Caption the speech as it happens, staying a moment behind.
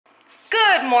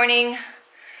Good morning.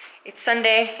 It's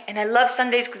Sunday, and I love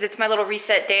Sundays because it's my little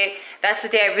reset day. That's the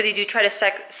day I really do try to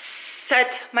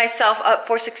set myself up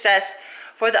for success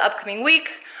for the upcoming week.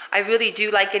 I really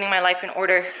do like getting my life in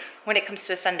order when it comes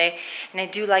to a Sunday, and I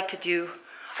do like to do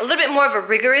a little bit more of a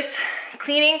rigorous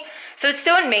cleaning. So it's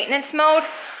still in maintenance mode.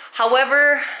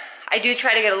 However, I do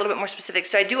try to get a little bit more specific.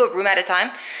 So I do a room at a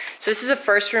time. So this is the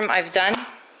first room I've done.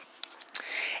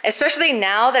 Especially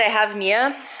now that I have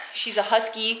Mia. She's a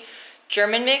Husky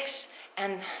German mix.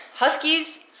 And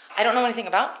Huskies, I don't know anything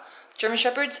about. German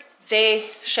Shepherds, they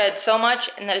shed so much,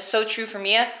 and that is so true for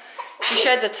Mia. She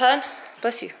sheds a ton.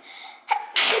 Bless you.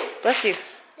 Bless you.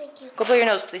 Thank you. Go blow your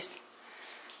nose, please.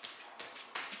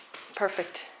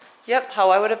 Perfect. Yep, how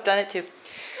I would have done it too.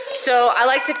 So I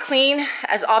like to clean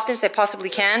as often as I possibly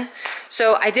can.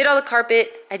 So I did all the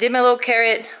carpet. I did my little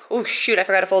carrot. Oh shoot, I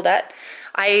forgot to fold that.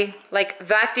 I like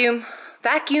vacuumed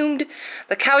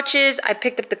the couches. I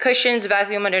picked up the cushions,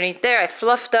 vacuumed underneath there. I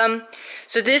fluffed them.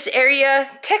 So this area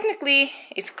technically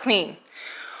is clean.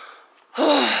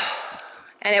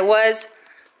 And it was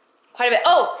quite a bit.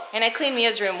 Oh, and I cleaned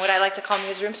Mia's room, what I like to call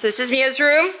Mia's room. So this is Mia's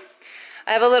room.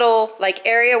 I have a little like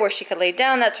area where she could lay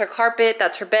down. That's her carpet,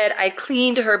 that's her bed. I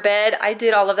cleaned her bed. I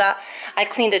did all of that. I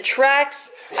cleaned the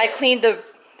tracks. I cleaned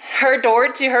her door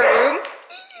to her room.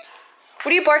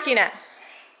 What are you barking at?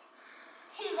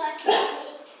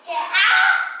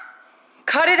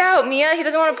 Cut it out, Mia. He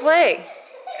doesn't want to play.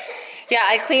 Yeah,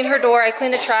 I cleaned her door. I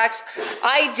cleaned the tracks.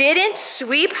 I didn't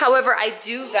sweep. However, I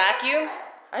do vacuum.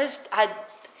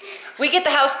 We get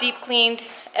the house deep cleaned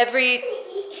every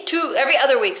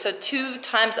other week. So 2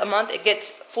 times a month it gets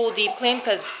full deep clean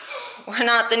because we're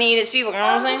not the neatest people. You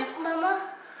know what I'm saying? Mama.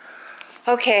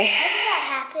 Okay.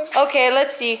 How did that happen? Okay,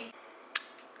 let's see.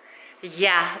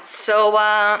 Yeah, so,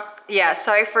 yeah,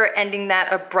 sorry for ending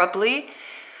that abruptly.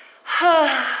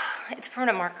 It's a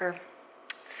permanent marker.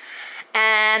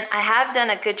 And I have done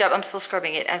a good job. I'm still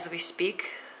scrubbing it as we speak.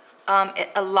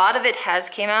 A lot of it has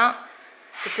came out.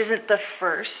 This isn't the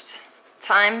first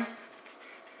time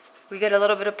we get a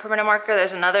little bit of permanent marker.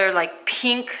 There's another like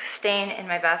pink stain in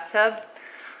my bathtub.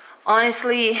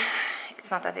 Honestly,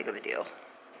 it's not that big of a deal.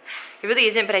 It really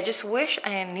isn't, but I just wish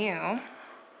I knew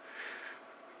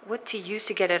what to use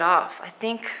to get it off. I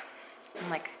think,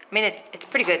 I mean, it's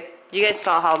pretty good. You guys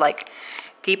saw how like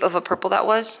deep of a purple that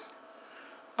was.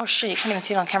 Oh shit, you can't even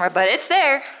see it on camera, but it's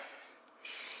there.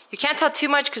 You can't tell too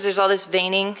much because there's all this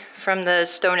veining from the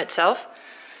stone itself.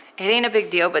 It ain't a big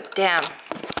deal, but damn,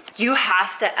 you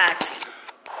have to act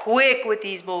quick with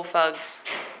these bullfugs,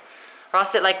 or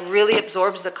else it like really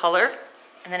absorbs the color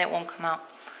and then it won't come out.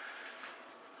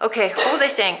 Okay, what was I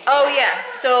saying? Oh yeah,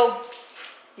 so,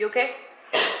 you okay?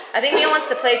 I think Mia wants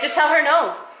to play. Just tell her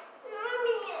no.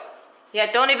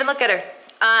 Yeah, don't even look at her.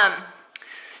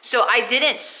 So I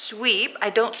didn't sweep. I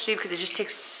don't sweep because it just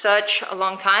takes such a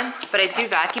long time, but I do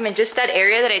vacuum. And just that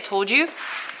area that I told you,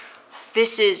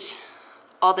 this is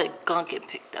all the gunk it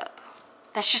picked up.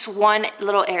 That's just one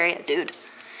little area, dude.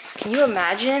 Can you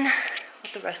imagine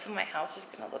what the rest of my house is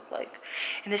gonna look like?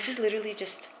 And this is literally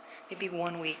just maybe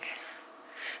 1 week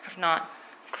of not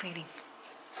cleaning.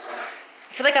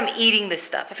 I feel like I'm eating this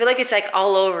stuff. I feel like it's like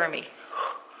all over me.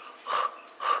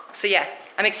 So yeah,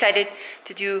 I'm excited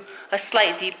to do a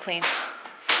slight deep clean.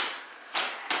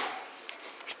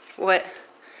 What?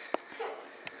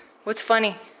 What's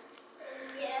funny?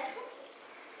 Yeah.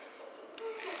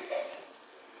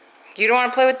 You don't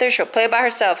want to play with her? She'll play by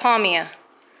herself, huh, Mia?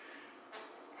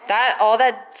 All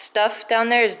that stuff down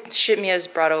there is shit Mia's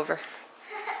brought over.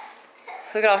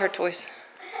 Look at all her toys.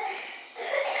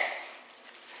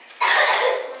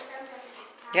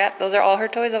 Yep, those are all her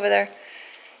toys over there.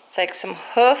 It's like some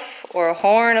hoof or a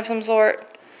horn of some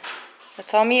sort.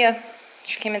 That's all Mia.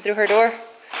 She came in through her door.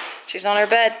 She's on her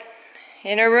bed,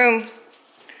 in her room.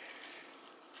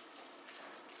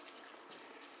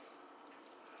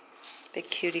 Big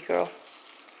cutie girl.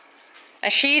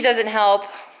 And she doesn't help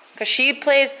because she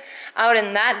plays out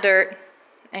in that dirt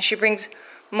and she brings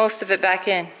most of it back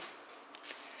in.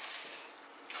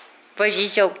 But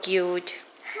she's so cute.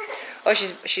 Oh,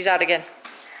 she's out again.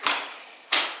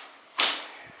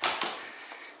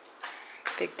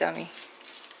 Big dummy.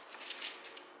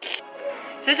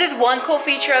 So this is one cool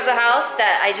feature of the house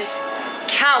that I just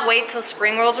can't wait till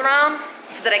spring rolls around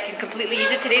so that I can completely use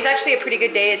it. Today's actually a pretty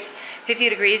good day. It's 50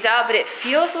 degrees out, but it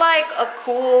feels like a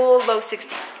cool low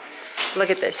 60s. Look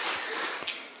at this.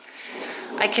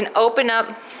 I can open up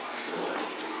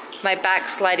my back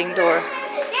sliding door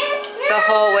the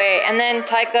whole way. And then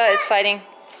Taika is fighting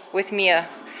with Mia.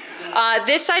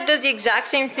 This side does the exact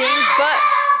same thing, but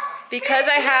because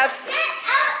I have...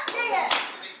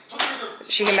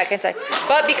 she came back inside.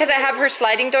 But because I have her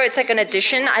sliding door, it's like an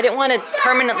addition. I didn't want to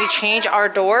permanently change our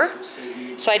door.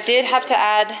 So I did have to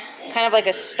add kind of like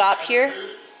a stop here.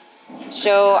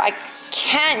 So I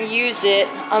can't use it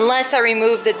unless I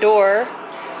remove the door.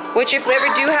 Which if we ever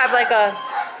do have like a...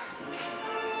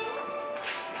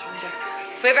 It's really dark.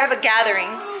 If we ever have a gathering,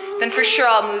 then for sure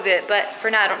I'll move it. But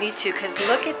for now I don't need to, because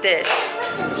look at this.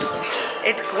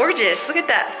 It's gorgeous. Look at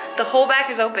that. The whole back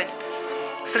is open.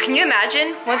 So can you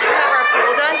imagine, once we have our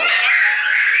pool done,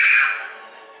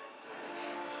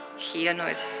 she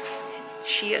annoys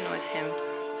him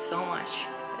so much,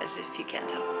 as if you can't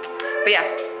tell. But yeah,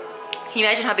 can you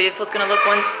imagine how beautiful it's gonna look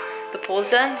once the pool's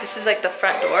done? This is like the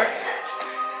front door.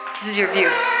 This is your view.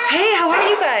 Hey, how are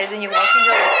you guys? And you're walking,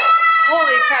 you're like,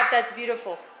 holy crap, that's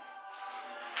beautiful.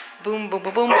 Boom, boom,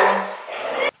 boom, boom, boom.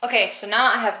 Okay, so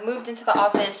now I have moved into the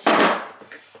office,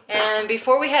 and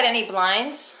before we had any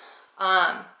blinds,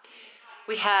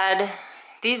 we had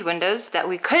these windows that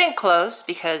we couldn't close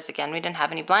because, again, we didn't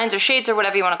have any blinds or shades or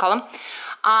whatever you want to call them.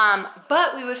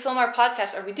 But we would film our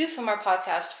podcast, or we do film our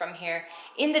podcast from here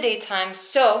in the daytime.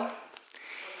 So,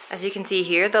 as you can see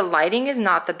here, the lighting is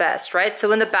not the best, right? So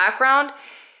when the background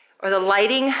or the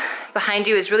lighting behind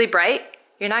you is really bright,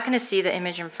 you're not going to see the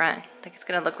image in front. Like, it's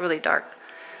going to look really dark.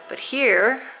 But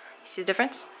here, you see the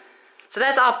difference? So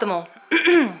that's optimal.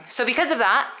 So because of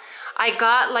that, I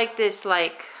got like this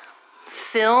like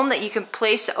film that you can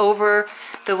place over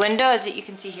the window, as you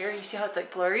can see here. You see how it's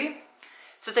like blurry?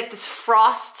 So it's like this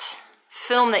frost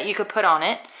film that you could put on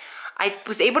it. I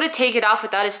was able to take it off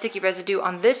without a sticky residue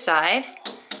on this side,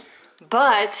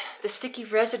 but the sticky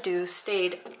residue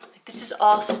stayed. Like, this is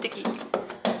all sticky.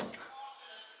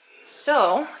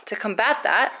 So to combat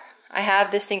that, I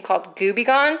have this thing called Gooby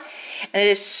Gone, and it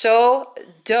is so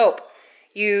dope.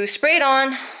 You spray it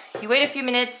on, you wait a few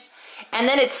minutes, and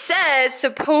then it says,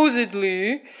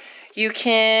 supposedly, you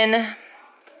can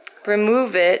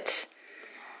remove it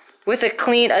with a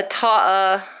clean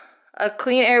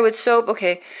area with soap.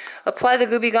 Okay, apply the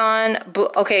Gooby Gone.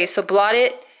 Okay, so blot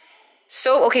it.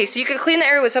 So, okay, so you can clean the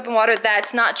area with soap and water.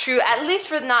 That's not true, at least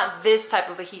for not this type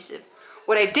of adhesive.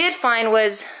 What I did find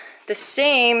was the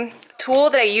same tool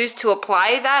that I used to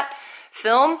apply that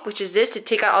film, which is this, to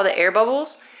take out all the air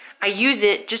bubbles. I use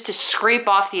it just to scrape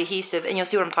off the adhesive, and you'll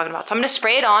see what I'm talking about. So I'm gonna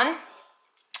spray it on,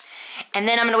 and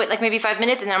then I'm gonna wait like maybe 5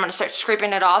 minutes, and then I'm gonna start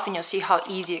scraping it off, and you'll see how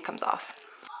easy it comes off.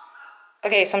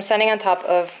 Okay, so I'm standing on top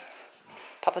of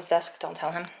Papa's desk, don't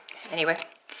tell him. Anyway,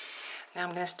 now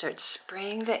I'm gonna start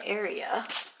spraying the area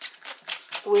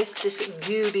with this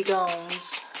Gooby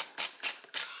Gones.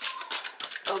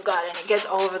 Oh God, and it gets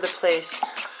all over the place.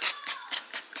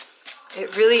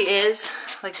 It really is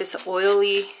like this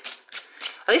oily,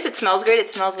 at least it smells great. It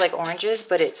smells like oranges,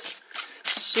 but it's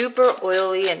super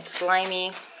oily and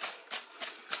slimy.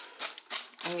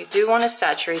 And you do want to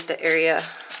saturate the area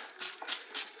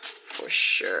for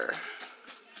sure,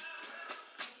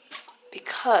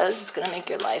 because it's going to make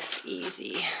your life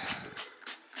easy.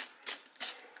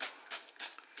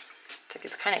 It's like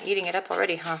it's kind of eating it up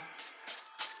already, huh?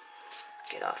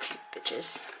 Get off, you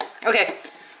bitches. Okay,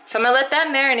 so I'm going to let that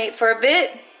marinate for a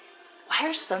bit. Why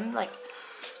are some like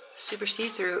super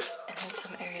see-through and then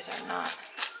some areas are not?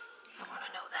 I want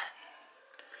to know that.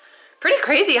 Pretty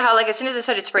crazy how like as soon as I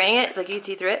started spraying it, like you could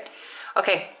see through it.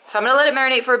 Okay, so I'm gonna let it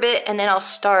marinate for a bit, and then I'll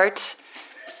start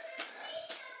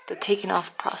the taking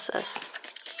off process.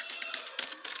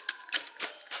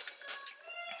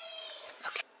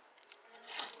 Okay.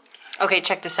 Okay,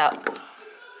 check this out.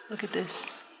 Look at this.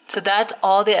 So that's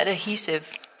all the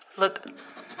adhesive. Look.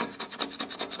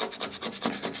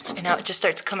 And now it just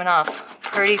starts coming off.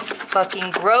 Pretty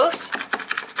fucking gross,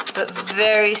 but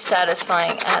very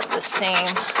satisfying at the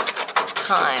same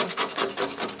time.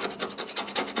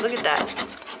 Look at that.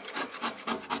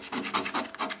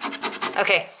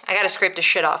 Okay, I gotta scrape this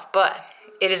shit off, but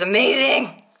it is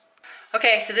amazing.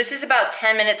 Okay, so this is about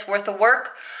 10 minutes worth of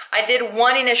work. I did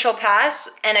one initial pass,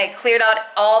 and I cleared out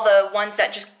all the ones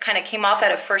that just kind of came off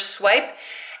at a first swipe.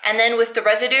 And then with the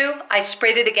residue, I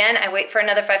sprayed it again. I wait for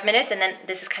another 5 minutes, and then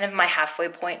this is kind of my halfway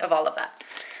point of all of that.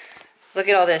 Look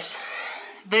at all this.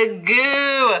 The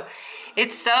goo.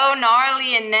 It's so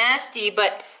gnarly and nasty,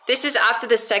 but this is after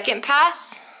the second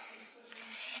pass.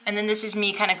 And then this is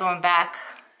me kind of going back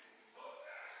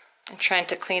and trying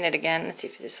to clean it again. Let's see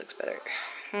if this looks better.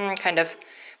 Kind of.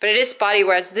 But it is spotty,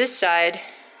 whereas this side,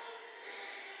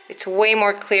 it's way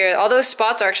more clear. All those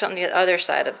spots are actually on the other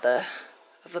side of the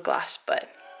glass, but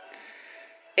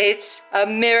it's a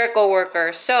miracle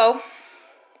worker. So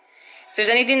if there's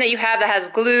anything that you have that has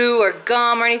glue or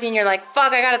gum or anything, you're like,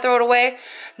 fuck, I gotta throw it away.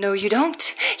 No, you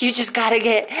don't. You just gotta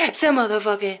get some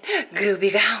motherfucking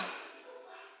Gooby Gone.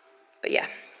 But yeah,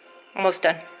 almost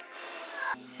done.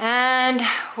 And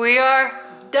we are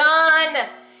done.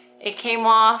 It came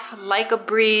off like a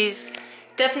breeze.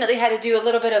 Definitely had to do a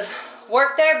little bit of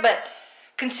work there, but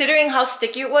considering how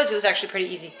sticky it was actually pretty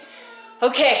easy.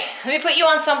 Okay, let me put you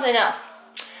on something else.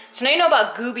 So now you know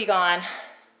about Gooby Gone,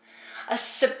 a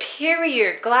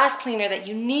superior glass cleaner that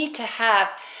you need to have.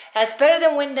 That's better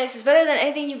than Windex, it's better than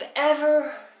anything you've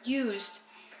ever used,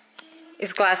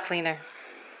 is glass cleaner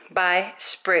by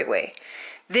Sprayway.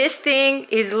 This thing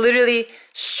is literally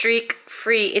streak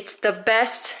free. It's the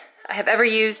best I have ever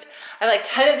used. I have like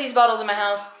 10 of these bottles in my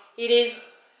house. It is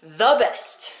the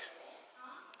best.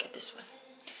 Get this one.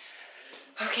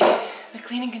 Okay, the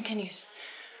cleaning continues.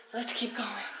 Let's keep going.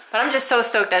 But I'm just so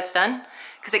stoked that's done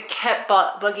because it kept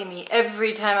bugging me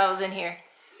every time I was in here.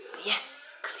 But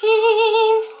yes,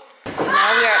 clean. So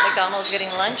now we are at McDonald's getting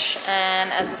lunch,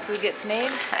 and as the food gets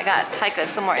made, I got Taika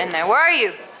somewhere in there. Where are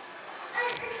you?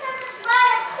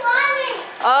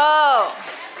 Oh,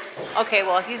 okay,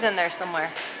 well, he's in there somewhere.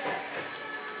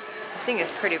 This thing is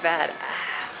pretty bad.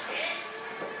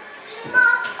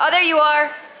 Oh, there you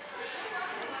are.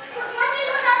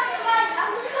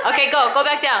 Okay, go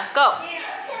back down, go.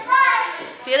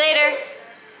 See you later.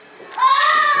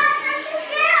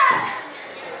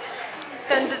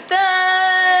 Dun, dun,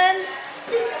 dun.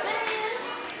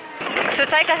 So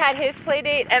Taika had his play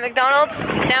date at McDonald's.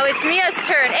 Now it's Mia's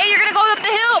turn. Hey, you're gonna go up the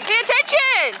hill. Pay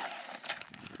attention.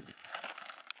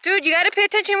 Dude, you gotta pay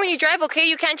attention when you drive, okay?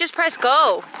 You can't just press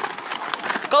go.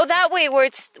 Go that way where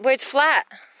it's flat.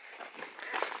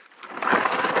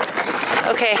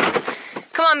 Okay.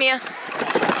 Come on, Mia.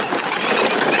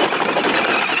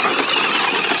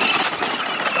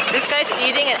 This guy's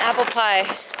eating an apple pie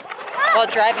while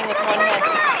driving with one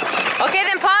hand. Okay,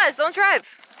 then pause. Don't drive.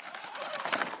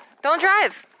 Don't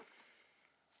drive.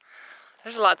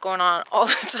 There's a lot going on all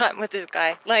the time with this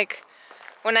guy. Like,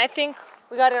 when I think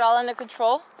we got it all under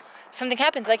control, something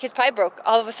happens. Like his pie broke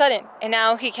all of a sudden, and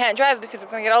now he can't drive because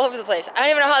it's gonna get all over the place. I don't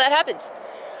even know how that happens.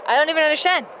 I don't even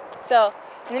understand. So,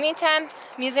 in the meantime,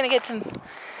 Mia's gonna get some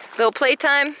little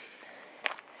playtime.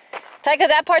 Taika,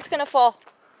 that part's gonna fall.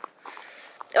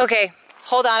 Okay,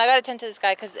 hold on. I gotta attend to this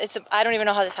guy because I don't even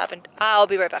know how this happened. I'll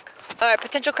be right back. All right,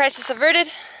 potential crisis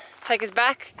averted. Taika's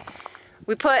back.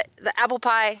 We put the apple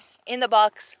pie in the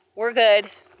box. We're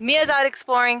good. Mia's out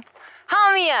exploring.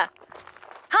 How, Mia?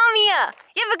 How, Mia?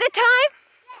 You have a good time?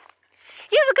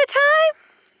 You have a good time?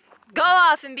 Go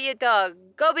off and be a dog.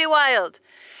 Go be wild.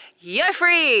 You're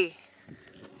free.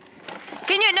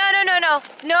 Can you?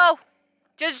 No.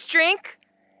 Just drink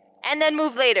and then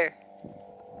move later.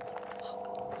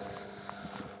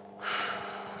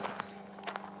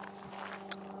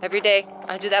 Every day.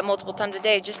 I do that multiple times a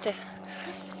day just to,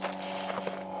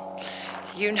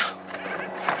 you know.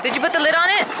 Did you put the lid on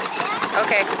it?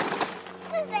 Okay.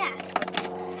 What is that?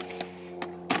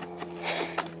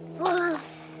 Whoa.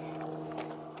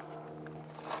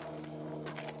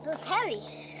 It's heavy.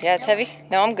 Yeah, it's heavy?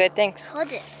 No, I'm good, thanks.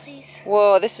 Hold it, please.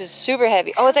 Whoa, this is super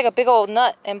heavy. Oh, it's like a big old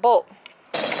nut and bolt.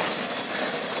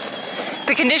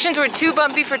 The conditions were too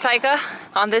bumpy for Taika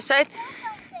on this side.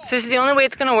 So this is the only way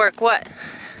it's gonna work. What?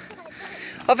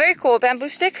 Oh, very cool. Bamboo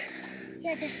stick?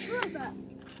 Yeah, there's two of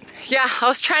them. Yeah, I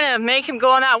was trying to make him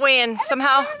go on that way, and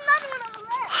somehow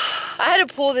I had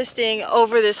to pull this thing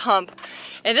over this hump.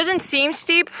 It doesn't seem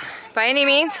steep by any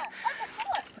means.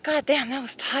 God damn, that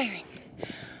was tiring.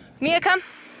 Mia, come.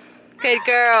 Good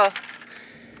girl.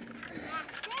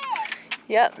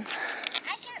 Yep.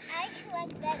 I can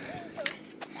like that thing, so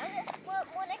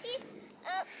when I see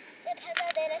the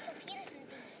pedal, then I can feed it to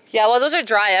them. Yeah, well, those are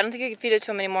dry. I don't think you can feed it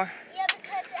to him anymore. Yeah,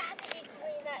 because it has to be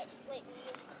green. Wait.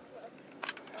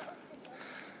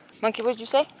 Monkey, what did you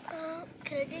say?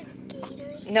 Can I do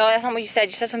Gatorade? No, that's not what you said.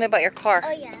 You said something about your car.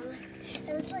 Oh, yeah.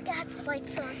 It looks like it has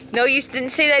spikes on. No, you didn't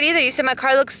say that either. You said my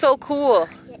car looks so cool.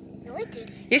 Yeah. No, I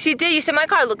did. Yes, you did. You said my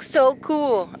car looks so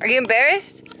cool. Are you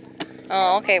embarrassed?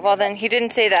 Oh, okay. Well, then he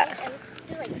didn't say that.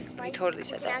 He totally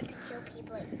said that. I have to kill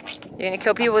people. You're going to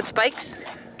kill people with spikes?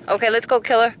 Okay, let's go,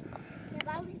 killer.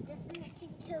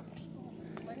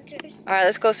 All right,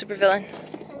 let's go, supervillain.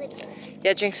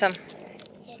 Yeah, drink some.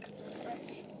 Yeah,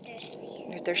 because I'm thirsty.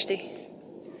 You're thirsty?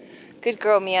 Good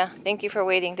girl, Mia. Thank you for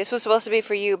waiting. This was supposed to be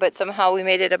for you, but somehow we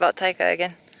made it about Taika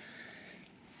again.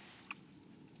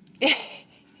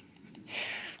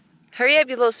 Hurry up,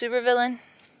 you little supervillain.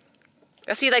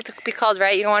 That's what you like to be called,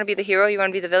 right? You don't want to be the hero, you want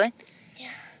to be the villain? Yeah.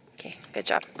 Okay, good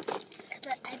job.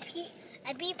 But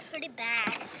I beat pretty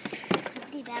bad.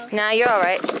 Nah, you're all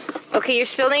right. Okay, you're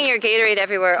spilling your Gatorade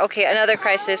everywhere. Okay, another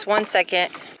crisis. 1 second.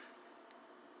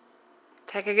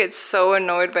 Taika gets so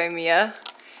annoyed by Mia,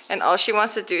 and all she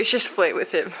wants to do is just play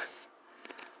with him.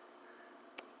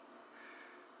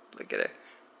 Look at her.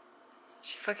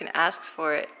 She fucking asks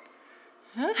for it.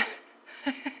 Huh?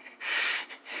 You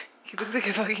look like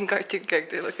a fucking cartoon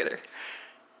character. Look at her.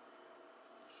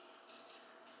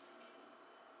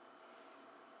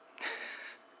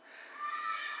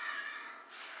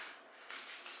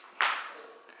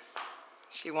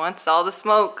 She wants all the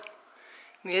smoke.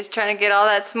 Mia's trying to get all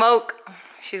that smoke.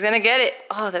 She's gonna get it.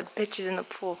 Oh, that bitch is in the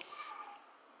pool.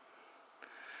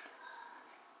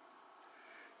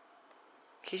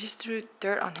 He just threw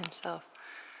dirt on himself.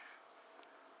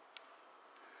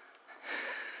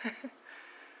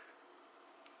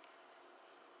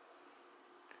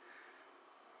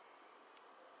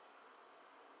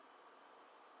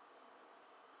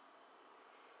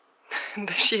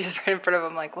 There she is right in front of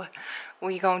him like, what are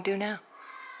you gonna do now?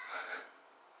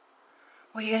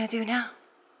 What are you gonna do now?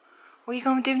 What are you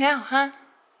gonna do now, huh?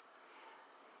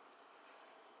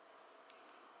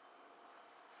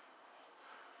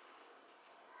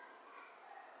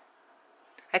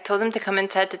 I told him to come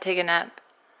inside to take a nap.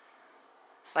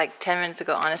 Like 10 minutes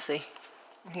ago, honestly.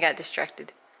 He got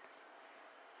distracted.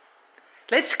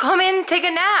 Let's come in and take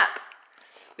a nap!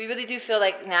 We really do feel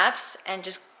like naps and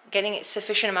just getting a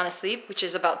sufficient amount of sleep, which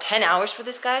is about 10 hours for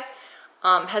this guy,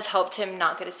 has helped him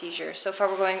not get a seizure. So far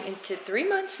we're going into 3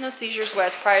 months, no seizures,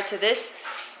 whereas prior to this,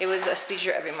 it was a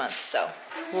seizure every month. So,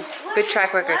 good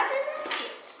track record.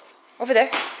 Over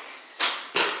there.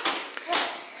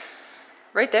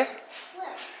 Right there.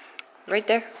 Right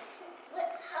there.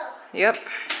 Yep.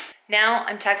 Now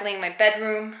I'm tackling my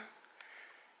bedroom.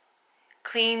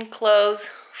 Clean clothes,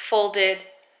 folded,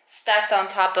 stacked on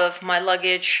top of my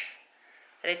luggage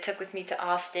that I took with me to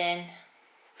Austin.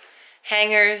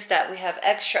 Hangers that we have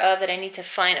extra of that I need to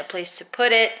find a place to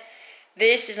put it.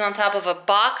 This is on top of a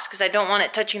box because I don't want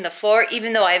it touching the floor,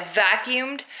 even though I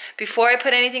vacuumed before I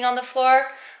put anything on the floor.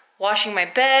 Washing my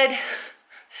bed.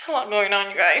 There's a lot going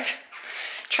on, you guys.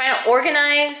 Trying to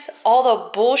organize all the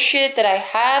bullshit that I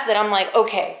have that I'm like,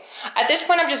 okay, at this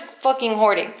point I'm just fucking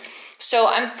hoarding. So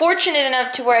I'm fortunate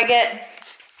enough to where I get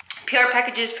PR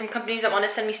packages from companies that want to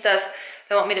send me stuff.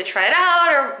 They want me to try it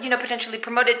out or, you know, potentially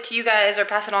promote it to you guys or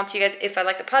pass it on to you guys if I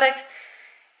like the product.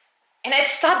 And I've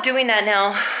stopped doing that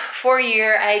now for a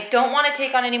year. I don't want to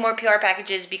take on any more PR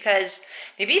packages because,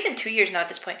 maybe even 2 years now at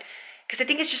this point, because I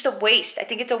think it's just a waste. I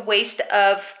think it's a waste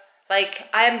of, like,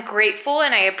 I'm grateful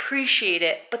and I appreciate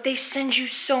it, but they send you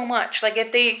so much. Like,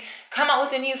 if they come out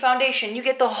with a new foundation, you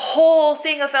get the whole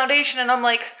thing of foundation, and I'm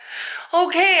like,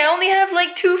 okay, I only have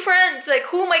like 2 friends. Like,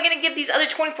 who am I gonna give these other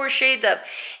 24 shades of?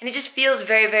 And it just feels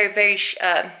very, very, very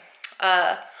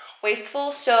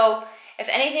wasteful. So if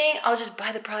anything, I'll just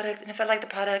buy the product, and if I like the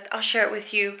product, I'll share it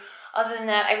with you. Other than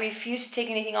that, I refuse to take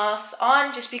anything else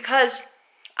on just because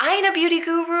I ain't a beauty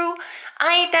guru.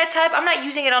 I ain't that type. I'm not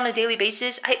using it on a daily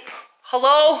basis.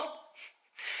 Hello?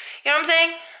 You know what I'm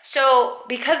saying? So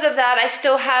because of that, I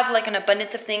still have like an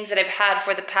abundance of things that I've had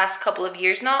for the past couple of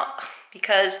years now,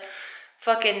 because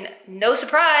fucking no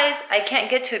surprise, I can't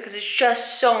get to it because it's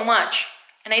just so much.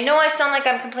 And I know I sound like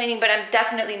I'm complaining, but I'm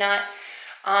definitely not.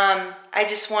 I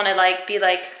just want to like be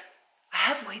like, I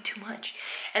have way too much.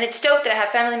 And it's dope that I have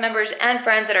family members and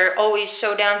friends that are always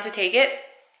so down to take it.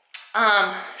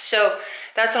 So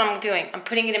that's what I'm doing. I'm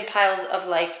putting it in piles of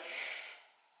like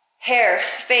hair,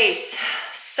 face,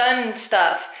 sun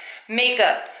stuff,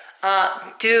 makeup.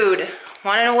 Dude,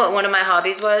 wanna know what one of my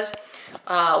hobbies was?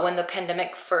 When the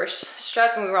pandemic first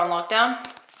struck and we were on lockdown.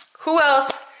 Who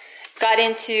else got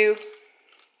into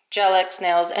Gel X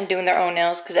nails and doing their own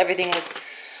nails because everything was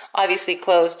obviously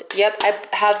closed? Yep, I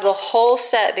have the whole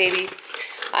set, baby.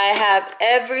 I have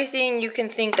everything you can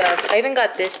think of. I even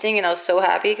got this thing and I was so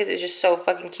happy because it was just so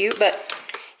fucking cute. But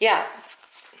yeah,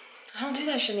 I don't do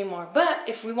that shit anymore. But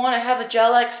if we want to have a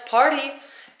Gel X party,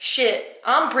 shit,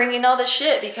 I'm bringing all the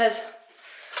shit because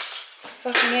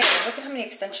fucking yeah. Look at how many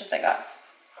extensions I got.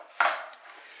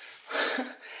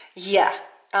 Yeah,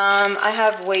 I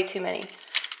have way too many.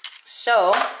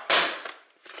 So,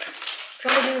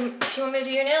 if you want me to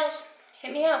do your nails,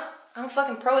 hit me up. I'm a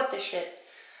fucking pro at this shit.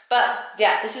 But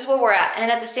yeah, this is where we're at.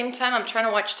 And at the same time, I'm trying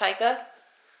to watch Taika.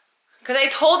 Because I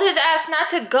told his ass not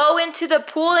to go into the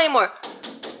pool anymore.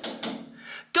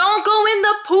 Don't go in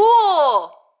the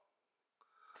pool!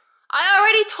 I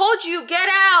already told you, get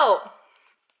out!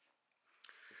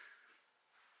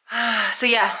 So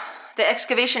yeah, the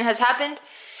excavation has happened.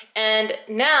 And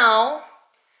now,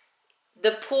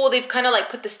 the pool, they've kind of like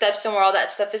put the steps in where all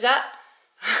that stuff is at.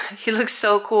 He looks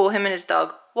so cool, him and his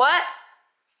dog. What?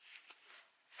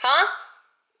 Huh?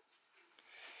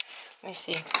 Let me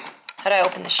see. How do I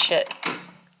open this shit?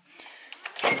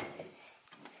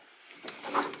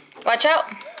 Watch out.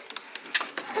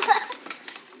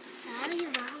 Sorry,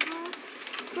 Mama.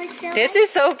 so This is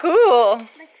so cool.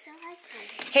 like so ice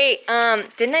cream. Hey,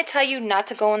 didn't I tell you not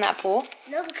to go in that pool?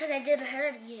 No, because I didn't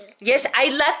hurt you. Yes, I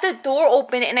left the door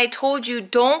open and I told you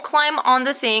don't climb on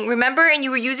the thing. Remember? And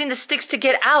you were using the sticks to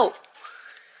get out.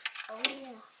 Oh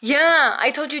yeah. Yeah,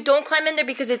 I told you don't climb in there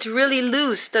because it's really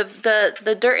loose.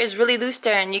 The dirt is really loose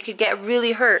there and you could get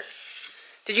really hurt.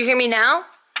 Did you hear me now?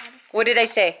 What did I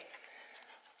say?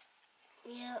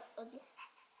 Yeah,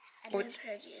 I didn't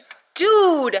hurt you.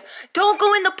 Dude, don't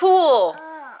go in the pool.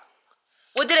 Oh,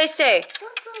 What did I say?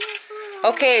 don't go in the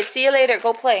pool. Okay, see you later.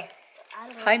 Go play. I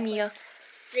don't Hi, know. Mia.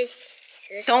 This.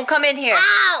 Don't come in here.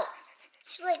 Ow!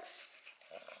 She's like.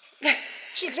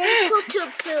 She's very close to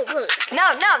a pool. Look.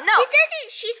 No, no, no.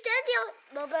 She's standing on.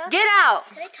 Mama. Get out.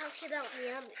 Can I talk to you about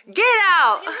Mia? Get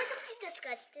out. You know something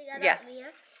disgusting about Yeah.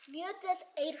 Mia? Mia just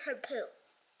ate her poop.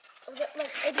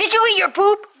 Did you eat your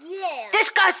poop? Yeah.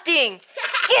 Disgusting.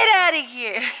 Get out of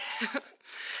here.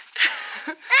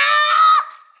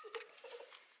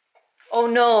 Oh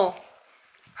no.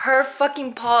 Her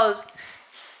fucking paws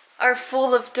are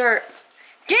full of dirt.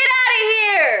 Get out of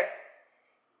here.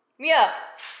 Mia.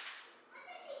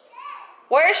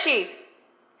 Where is she?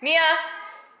 Mia.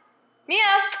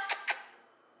 Mia.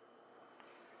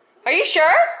 Are you sure?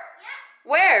 Yeah.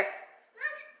 Where?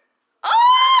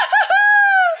 Oh!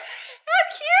 How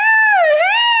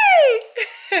cute!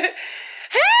 Hey!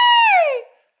 Hey!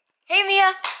 Hey, Mia!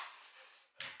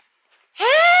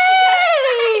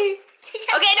 Hey!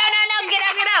 Okay, no,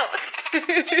 get out!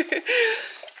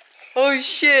 Oh,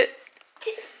 shit.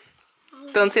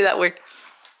 Don't say that word.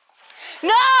 No!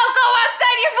 Go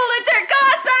outside! You're full of dirt! Go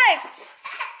outside!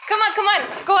 Come on!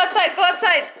 Go outside! Go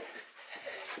outside!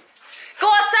 Go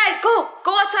outside! Go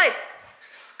outside!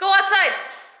 Go outside!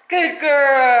 Good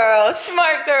girl!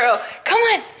 Smart girl! Come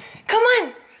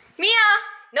on! Mia!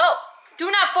 No!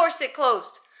 Do not force it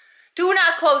closed. Do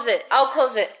not close it. I'll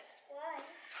close it.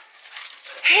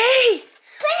 Hey!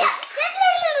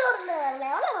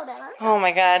 Oh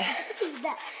my god.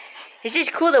 Is this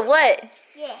cool to what?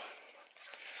 Yeah.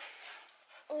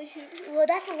 Well,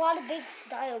 that's a lot of big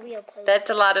diarrhea poop. That's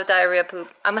a lot of diarrhea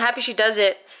poop. I'm happy she does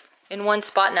it in one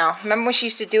spot now. Remember when she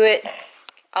used to do it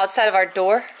outside of our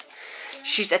door? I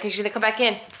think she's gonna come back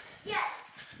in. Yeah.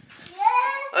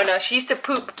 Oh no, she used to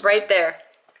poop right there.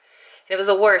 And it was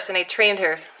the worst, and I trained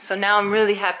her. So now I'm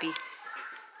really happy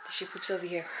that she poops over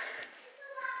here.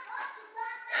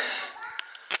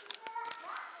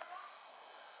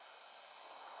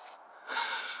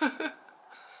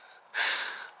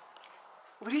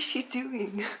 What is she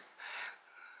doing?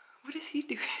 What is he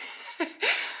doing?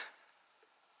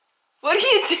 What are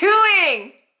you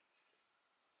doing?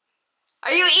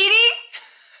 Are you eating?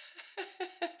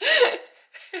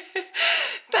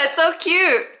 That's so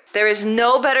cute. There is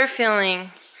no better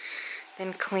feeling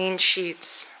than clean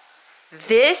sheets.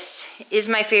 This is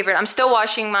my favorite. I'm still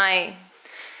washing my,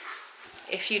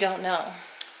 if you don't know,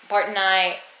 Bart and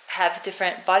I have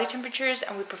different body temperatures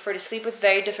and we prefer to sleep with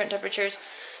very different temperatures.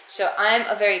 So I'm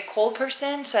a very cold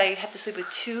person, so I have to sleep with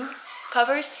 2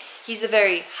 covers. He's a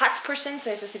very hot person, so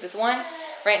he has to sleep with 1.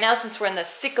 Right now, since we're in the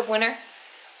thick of winter,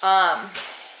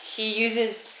 he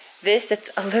uses this that's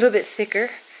a little bit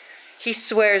thicker. He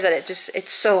swears that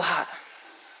it's so hot.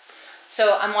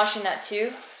 So I'm washing that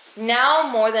too. Now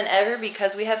more than ever,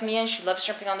 because we have Mia and she loves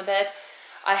jumping on the bed,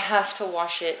 I have to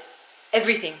wash it,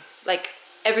 everything, like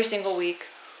every single week.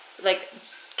 Like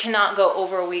cannot go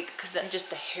over a week because then just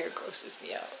the hair grosses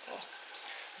me out.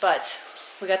 But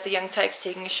we got the young tykes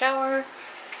taking a shower.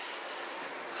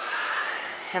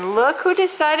 And look who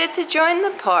decided to join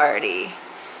the party.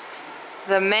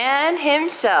 The man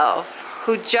himself,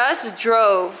 who just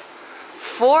drove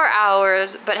 4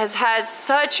 hours, but has had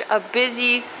such a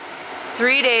busy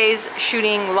 3 days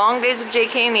shooting long days of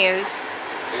JK News.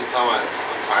 Anytime I'm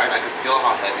tired, I can feel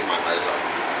how heavy my eyes are.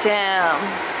 Damn.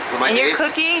 And you're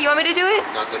cooking? You want me to do it?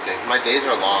 No, it's okay. My days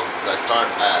are long because I start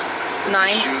at 9?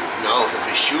 Since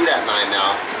we shoot at 9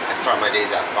 now, I start my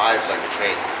days at 5 so I can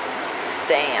train.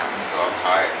 Damn. So I'm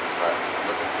tired, but I'm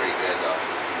looking pretty good though.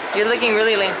 You're looking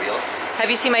really lean. Reels? Have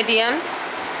you seen my DMs?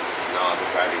 No, I've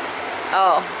been driving.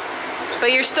 Oh.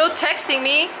 But you're still texting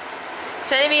me,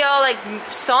 sending me all like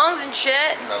songs and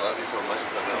shit. I love you so much.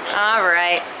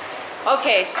 Alright.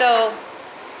 Okay, so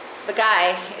the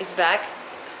guy is back.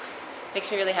 Makes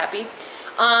me really happy.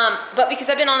 But because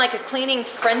I've been on like a cleaning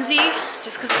frenzy,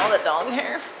 just because of all the dog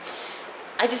hair,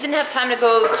 I just didn't have time to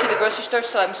go to the grocery store,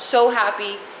 so I'm so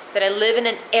happy that I live in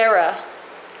an era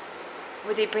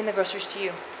where they bring the groceries to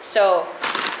you. So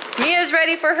Mia's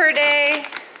ready for her day.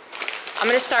 I'm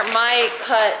gonna start my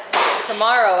cut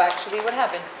tomorrow actually. What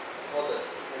happened? Hold it.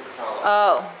 Paper towel.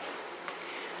 Oh.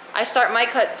 I start my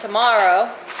cut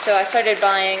tomorrow, so I started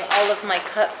buying all of my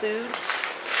cut foods.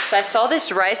 So I saw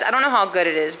this rice. I don't know how good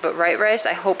it is, but white rice,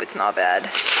 I hope it's not bad.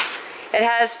 It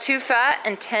has 2 fat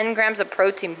and 10 grams of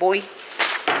protein, boy.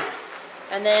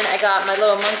 And then I got my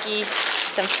little monkey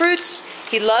some fruits.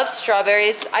 He loves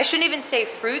strawberries. I shouldn't even say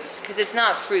fruits, because it's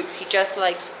not fruits. He just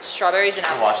likes strawberries and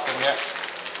apples. Washed them yet?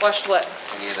 Washed what?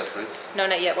 Any of the fruits? No,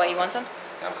 not yet. What, you want some?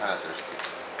 Yeah, I'm kind of thirsty.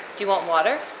 Do you want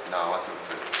water? No, I want some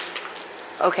fruits.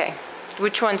 Okay.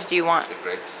 Which ones do you want? The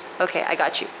grapes. Okay, I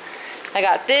got you. I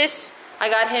got this. I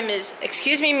got him his,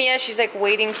 excuse me, Mia. She's like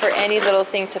waiting for any little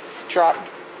thing to drop.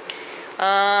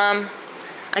 I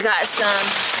got some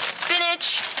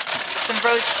spinach, some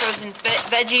frozen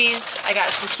veggies. I got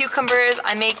some cucumbers.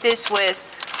 I make this with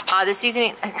the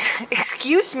seasoning.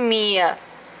 Excuse me.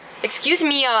 Excuse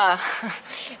me.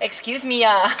 Excuse me.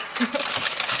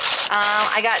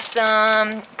 I got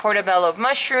some portobello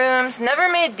mushrooms. Never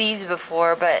made these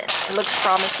before, but it looks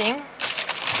promising.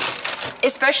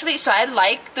 Especially, so I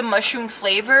like the mushroom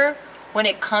flavor when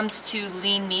it comes to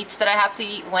lean meats that I have to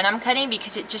eat when I'm cutting,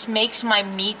 because it just makes my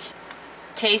meat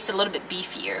taste a little bit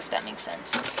beefier, if that makes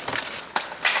sense,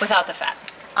 without the fat.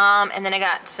 And then I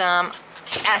got some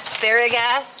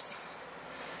asparagus.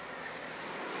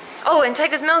 Oh, and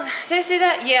Tyga's milk. Did I say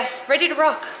that? Yeah, ready to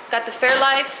rock. Got the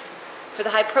Fairlife for the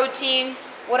high protein.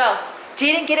 What else?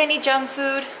 Didn't get any junk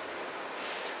food,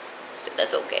 so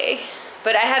that's okay.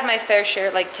 But I had my fair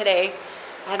share. Like today,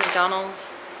 I had McDonald's.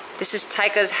 This is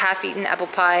Tyga's half-eaten apple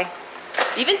pie.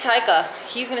 Even Tyga,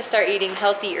 he's gonna start eating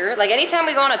healthier. Like anytime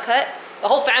we go on a cut, the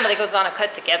whole family goes on a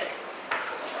cut together,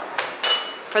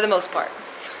 for the most part.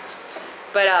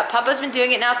 But Papa's been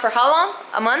doing it now for how long?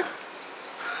 A month?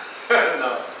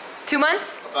 No. 2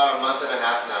 months? About a month and a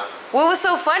half now. What was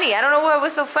so funny? I don't know what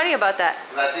was so funny about that.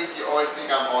 I think you always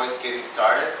think I'm always getting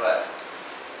started, but...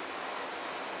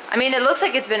 I mean, it looks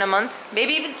like it's been a month,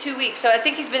 maybe even 2 weeks. So I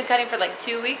think he's been cutting for like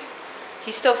 2 weeks.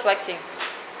 He's still flexing.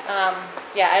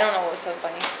 Yeah, I don't know what was so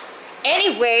funny.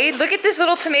 Anyway, look at this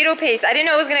little tomato paste. I didn't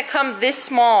know it was gonna come this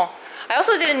small. I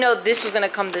also didn't know this was gonna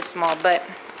come this small, but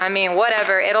I mean,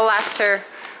 whatever. It'll last her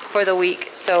for the week,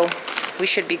 so we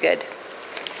should be good.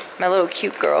 My little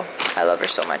cute girl. I love her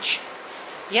so much.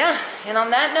 Yeah, and on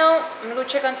that note, I'm gonna go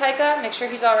check on Tyga, make sure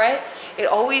he's all right. It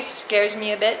always scares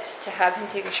me a bit to have him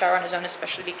take a shower on his own,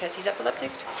 especially because he's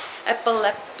epileptic.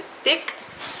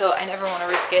 So I never want to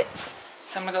risk it.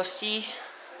 So I'm gonna go see.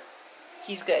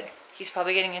 He's good. He's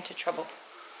probably getting into trouble.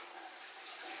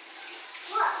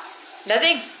 What?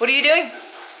 Nothing. What are you doing? I'm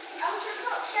just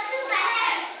shoving my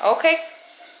hair. Okay.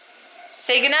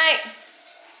 Say goodnight.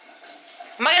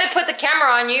 I'm not gonna put the camera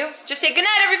on you. Just say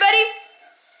goodnight, everybody.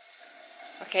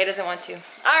 Okay, he doesn't want to.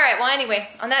 All right, well, anyway,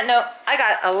 on that note, I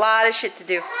got a lot of shit to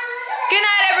do. Good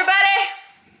night, everybody.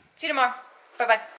 See you tomorrow. Bye-bye.